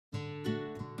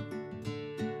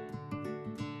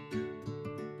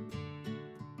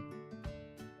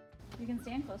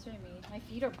stand closer to me. My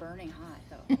feet are burning hot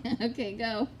though. Okay,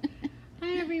 go.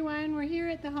 Hi everyone, we're here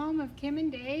at the home of Kim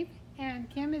and Dave, and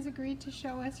Kim has agreed to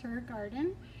show us her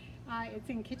garden. It's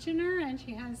in Kitchener, and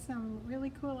she has some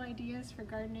really cool ideas for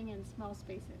gardening in small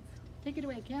spaces. Take it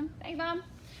away, Kim. Thanks, Mom.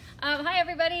 Hi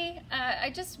everybody. I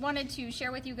just wanted to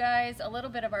share with you guys a little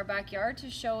bit of our backyard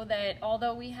to show that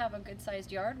although we have a good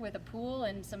sized yard with a pool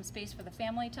and some space for the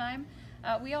family time,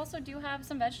 we also do have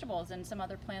some vegetables and some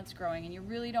other plants growing, and you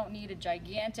really don't need a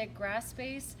gigantic grass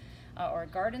space or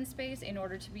garden space in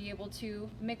order to be able to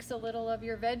mix a little of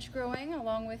your veg growing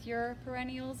along with your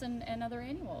perennials and other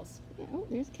annuals. Oh,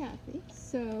 there's Kathy.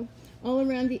 So all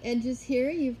around the edges here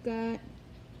you've got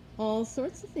all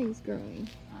sorts of things growing.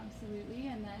 Absolutely,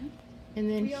 and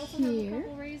then we also have a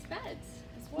couple raised beds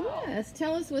as well. Yes,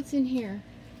 tell us what's in here.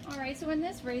 Alright, so in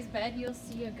this raised bed you'll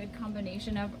see a good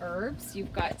combination of herbs.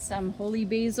 You've got some holy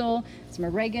basil, some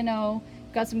oregano,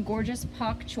 got some gorgeous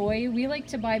pak choi. We like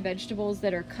to buy vegetables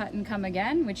that are cut and come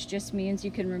again, which just means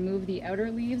you can remove the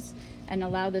outer leaves and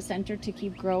allow the center to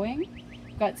keep growing.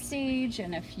 Got sage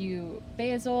and a few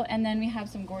basil, and then we have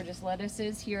some gorgeous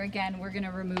lettuces. Here again, we're going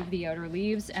to remove the outer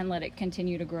leaves and let it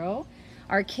continue to grow.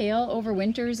 Our kale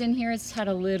overwinters in here. It's had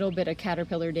a little bit of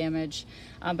caterpillar damage,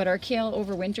 but our kale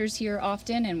overwinters here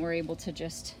often, and we're able to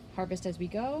just harvest as we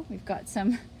go. We've got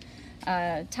some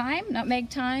thyme, nutmeg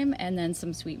thyme, and then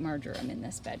some sweet marjoram in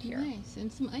this bed here. Nice,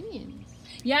 and some onions.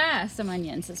 Yeah, some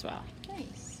onions as well.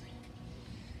 Nice.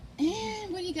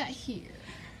 And what do you got here?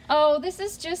 Oh, this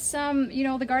is just some, you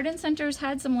know, the garden centers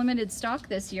had some limited stock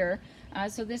this year.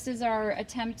 So this is our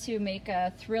attempt to make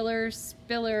a thriller,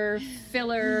 spiller,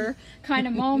 filler kind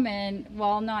of moment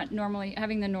while not normally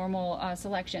having the normal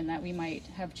selection that we might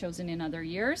have chosen in other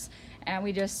years. And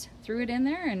we just threw it in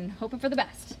there and hoping for the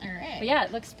best. All right. But yeah,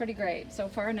 it looks pretty great. So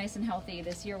far, nice and healthy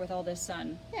this year with all this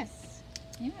sun. Yes.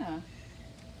 Yeah.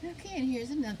 Okay, and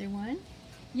here's another one.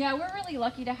 Yeah, we're really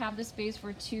lucky to have the space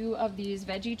for two of these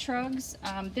veggie trugs.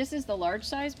 This is the large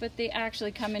size, but they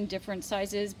actually come in different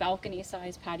sizes, balcony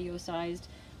size, patio sized.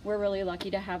 We're really lucky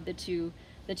to have the two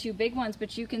big ones,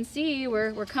 but you can see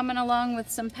we're coming along with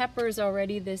some peppers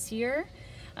already this year.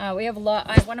 We have a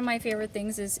lot. One of my favorite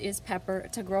things is pepper,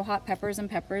 to grow hot peppers and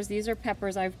peppers. These are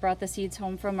peppers I've brought the seeds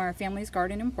home from our family's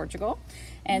garden in Portugal,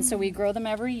 and so we grow them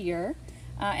every year.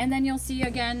 And then you'll see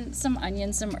again some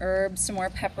onions, some herbs, some more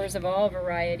peppers of all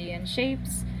variety and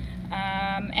shapes.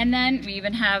 And then we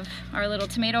even have our little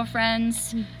tomato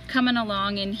friends coming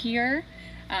along in here,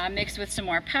 mixed with some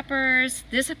more peppers.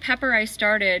 This pepper I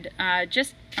started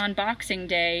just on Boxing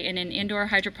Day in an indoor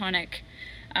hydroponic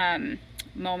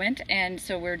moment, and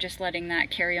so we're just letting that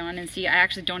carry on and see. I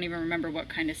actually don't even remember what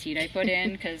kind of seed I put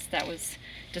in because that was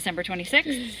December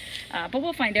 26th, but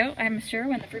we'll find out, I'm sure,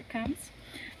 when the fruit comes.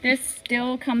 This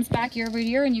still comes back year over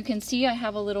year, and you can see I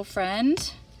have a little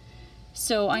friend.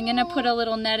 So I'm gonna put a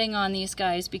little netting on these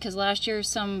guys because last year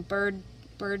some bird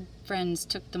friends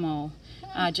took them all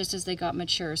just as they got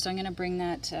mature. So I'm gonna bring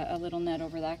that a little net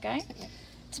over that guy.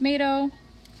 Tomato,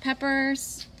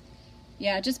 peppers,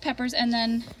 yeah, just peppers, and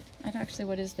then actually,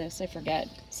 what is this? I forget.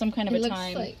 Some kind of a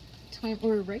thyme. It looks like thyme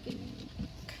or oregano.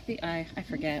 I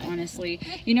forget, honestly.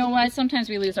 You know what? Sometimes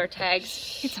we lose our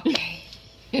tags. It's okay.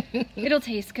 It'll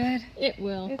taste good. It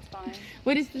will. It's fine.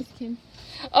 What is this, Kim?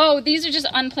 Oh, these are just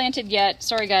unplanted yet.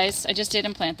 Sorry guys, I just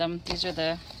didn't plant them. These are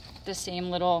the same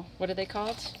little, what are they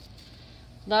called?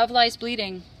 Love Lies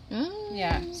Bleeding. Oh,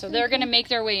 yeah, so they're gonna make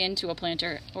their way into a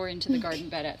planter or into the garden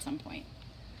bed at some point.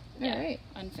 Yeah, all right.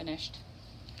 Unfinished.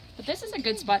 But this is a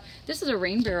good spot. This is a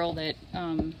rain barrel that,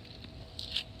 if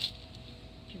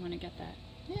you want to get that.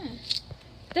 Yeah.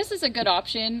 This is a good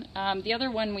option. The other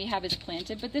one we have is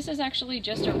planted, but this is actually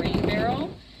just a rain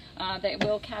barrel that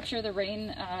will capture the rain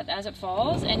as it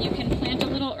falls, and you can plant a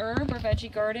little herb or veggie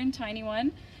garden, tiny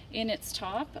one, in its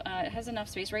top. It has enough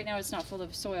space. Right now it's not full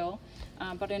of soil,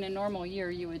 but in a normal year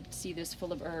you would see this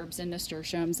full of herbs and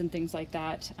nasturtiums and things like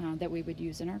that that we would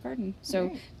use in our garden.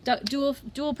 So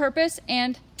dual purpose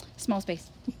and small space.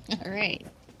 All right.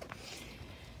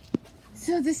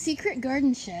 So the secret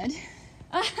garden shed.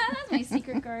 That's my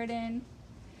secret garden.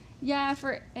 Yeah,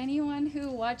 for anyone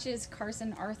who watches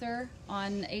Carson Arthur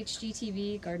on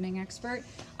HGTV, Gardening Expert,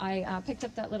 I picked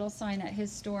up that little sign at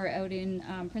his store out in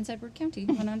Prince Edward County.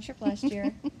 Went on a trip last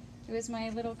year. It was my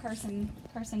little Carson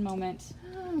moment.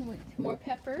 Oh, more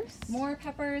peppers. More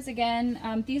peppers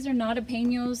again. These are not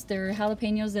jalapenos. They're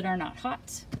jalapenos that are not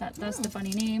hot. That's the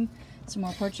funny name. Some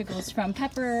more Portugals from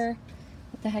pepper.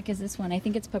 What the heck is this one? I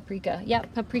think it's paprika. Yeah,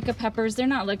 paprika peppers. They're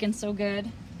not looking so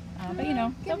good, but you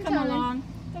know, they'll come along.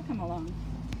 They'll come along.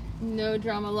 No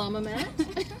drama llama mat.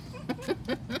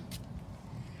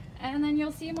 And then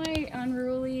you'll see my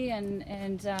unruly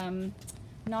and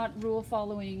not rule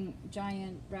following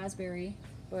giant raspberry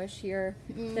bush here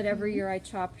that every year I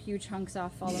chop huge hunks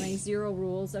off following 0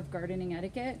 rules of gardening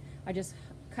etiquette. I just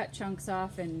cut chunks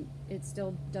off and it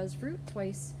still does fruit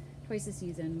twice a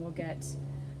season. We'll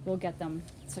get them.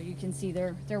 So you can see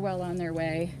they're well on their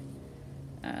way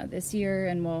this year,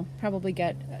 and we'll probably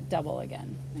get double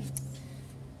again.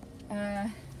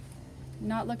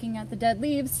 Not looking at the dead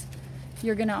leaves,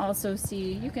 you're gonna also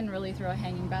see, you can really throw a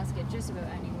hanging basket just about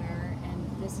anywhere,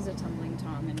 and this is a tumbling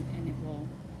tom, and it will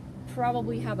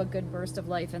probably have a good burst of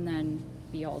life and then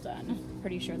be all done.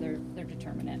 Pretty sure they're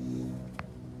determinate. And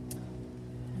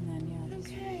then yeah.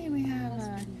 Okay, we have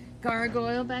a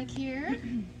gargoyle back here.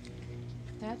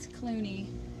 That's Clooney.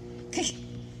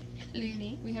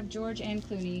 Looney. We have George and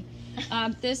Clooney.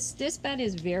 This bed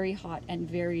is very hot and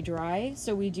very dry,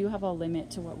 so we do have a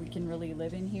limit to what we can really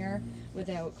live in here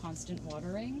without constant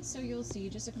watering. So you'll see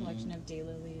just a collection of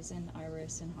daylilies and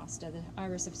iris and hosta. The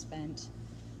iris have spent,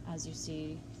 as you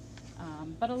see.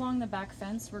 But along the back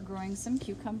fence, we're growing some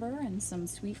cucumber and some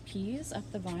sweet peas up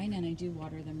the vine, and I do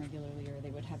water them regularly or they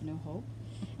would have no hope.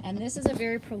 And this is a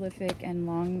very prolific and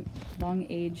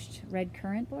long-aged red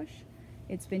currant bush.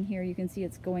 It's been here, you can see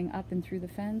it's going up and through the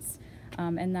fence.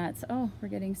 And that's, oh, we're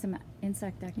getting some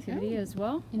insect activity as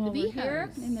well. In the bee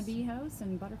house. In the bee house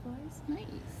and butterflies. Nice.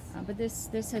 But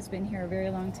this has been here a very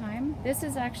long time. This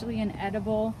is actually an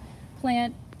edible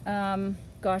plant.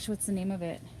 Gosh, what's the name of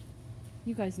it?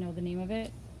 You guys know the name of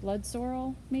it? Blood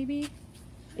sorrel, maybe?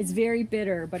 It's very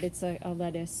bitter, but it's a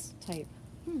lettuce type.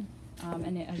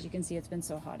 And as you can see, it's been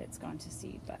so hot, it's gone to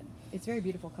seed, but it's very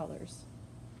beautiful colors.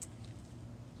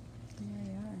 There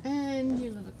they are. And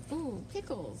your little, ooh,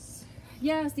 pickles.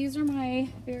 Yes, these are my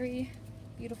very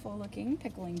beautiful looking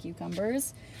pickling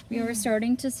cucumbers. We are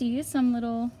starting to see some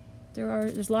little,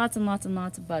 there's lots and lots and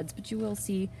lots of buds, but you will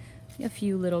see a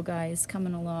few little guys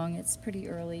coming along. It's pretty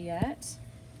early yet.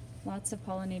 Lots of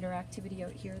pollinator activity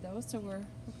out here though, so we're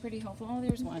pretty hopeful. Oh,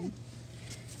 there's one.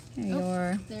 There you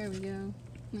are. There we go.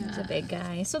 There's a big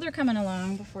guy. So they're coming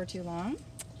along before too long.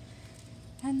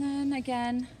 And then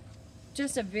again,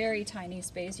 just a very tiny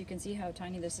space. You can see how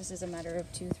tiny this is. This is a matter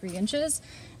of 2-3 inches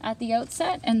at the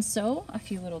outset. And so a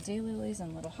few little daylilies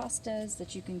and little hostas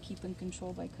that you can keep in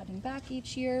control by cutting back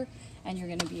each year. And you're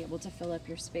going to be able to fill up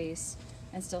your space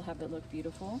and still have it look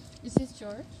beautiful. Is this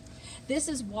George? This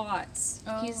is Watts.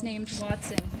 Oh. He's named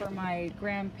Watson for my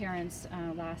grandparents'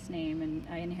 last name, and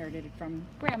I inherited it from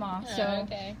Grandma. So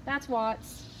okay. that's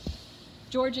Watts.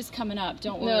 George is coming up.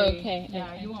 Don't No, worry. okay,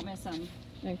 Yeah, okay. you won't miss him.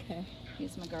 Okay.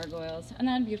 He's my gargoyles. And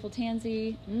then beautiful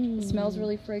tansy. It smells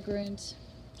really fragrant.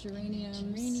 Geraniums.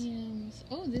 Geraniums.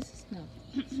 Oh, this smells.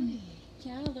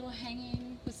 Yeah, a little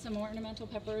hanging with some ornamental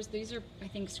peppers. These are, I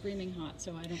think, screaming hot,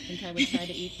 so I don't think I would try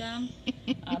to eat them.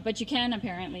 But you can,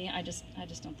 apparently. I just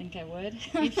don't think I would.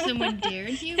 If someone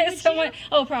dared you, If would someone, you?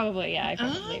 oh, probably, yeah, I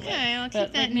probably would. Okay, I'll keep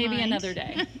But that in maybe mind. another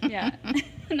day. Yeah.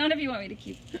 Not if you want me to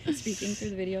keep speaking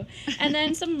through the video. And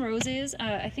then some roses.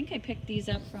 I think I picked these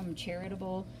up from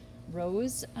charitable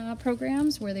rose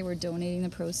programs where they were donating the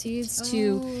proceeds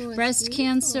to that's breast beautiful.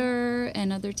 cancer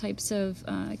and other types of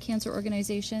cancer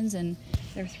organizations, and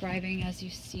they're thriving, as you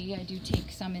see. I do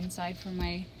take some inside for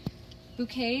my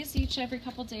bouquets every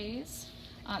couple days.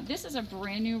 This is a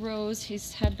brand new rose.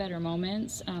 He's had better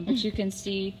moments, but you can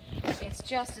see it's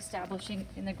just establishing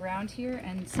in the ground here,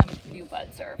 and some new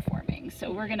buds are forming. So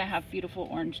we're gonna have beautiful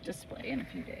orange display in a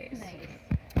few days.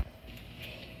 Nice.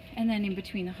 And then in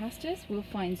between the hostas, we'll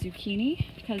find zucchini,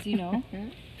 because you know,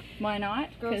 why not?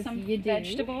 Grow 'Cause some you do.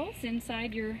 vegetables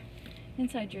inside your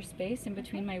space, in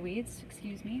between my weeds.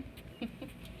 Excuse me.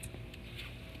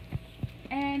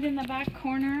 And in the back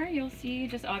corner, you'll see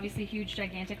just obviously huge,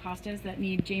 gigantic hostas that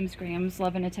need James Graham's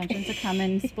love and attention to come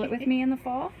and split with me in the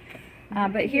fall.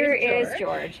 But here Here's is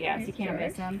George. Yes, you can't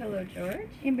miss him. Hello, George.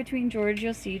 In between George,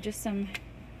 you'll see just some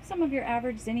of your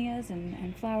average zinnias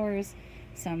and flowers,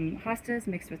 some hostas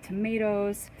mixed with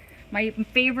tomatoes. My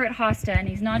favorite hosta, and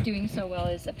he's not doing so well,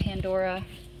 is a Pandora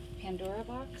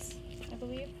box, I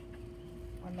believe,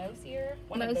 or mouse ear.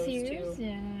 One of those two.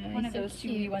 Yeah. One of those two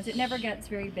wee ones. It never gets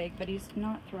very big, but he's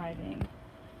not thriving.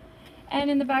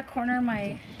 And in the back corner,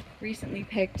 my recently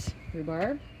picked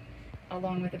rhubarb,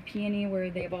 along with a peony where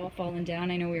they've all fallen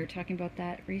down. I know we were talking about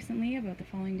that recently, about the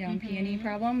falling down peony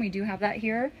problem. We do have that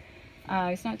here.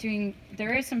 It's not doing,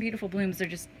 there is some beautiful blooms, they're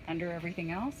just under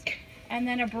everything else. And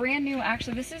then a brand new,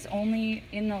 actually this is only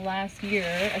in the last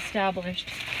year, established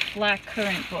black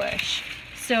currant bush.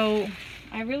 So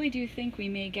I really do think we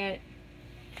may get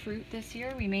fruit this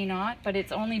year. We may not, but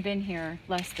it's only been here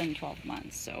less than 12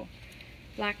 months. So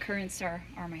black currants are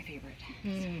my favorite.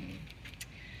 Mm.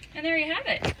 And there you have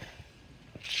it.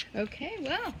 Okay,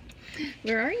 well,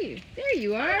 where are you? There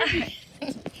you are.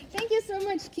 Thank you so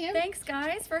much, Kim. Thanks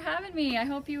guys for having me. I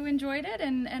hope you enjoyed it,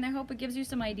 and I hope it gives you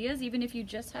some ideas. Even if you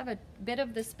just have a bit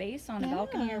of the space on a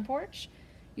balcony or porch,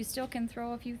 you still can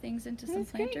throw a few things into some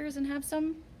planters and have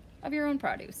some of your own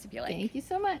produce if you like. Thank you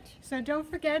so much. So don't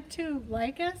forget to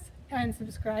like us and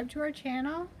subscribe to our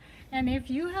channel. And if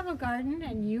you have a garden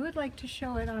and you would like to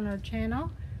show it on our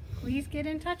channel, please get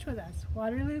in touch with us,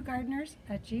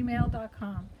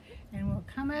 waterloogardeners@gmail.com, and we'll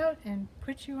come out and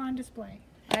put you on display.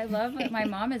 I love that my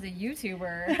mom is a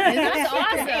YouTuber. That's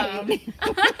awesome.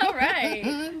 All right.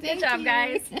 Good job,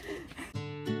 guys.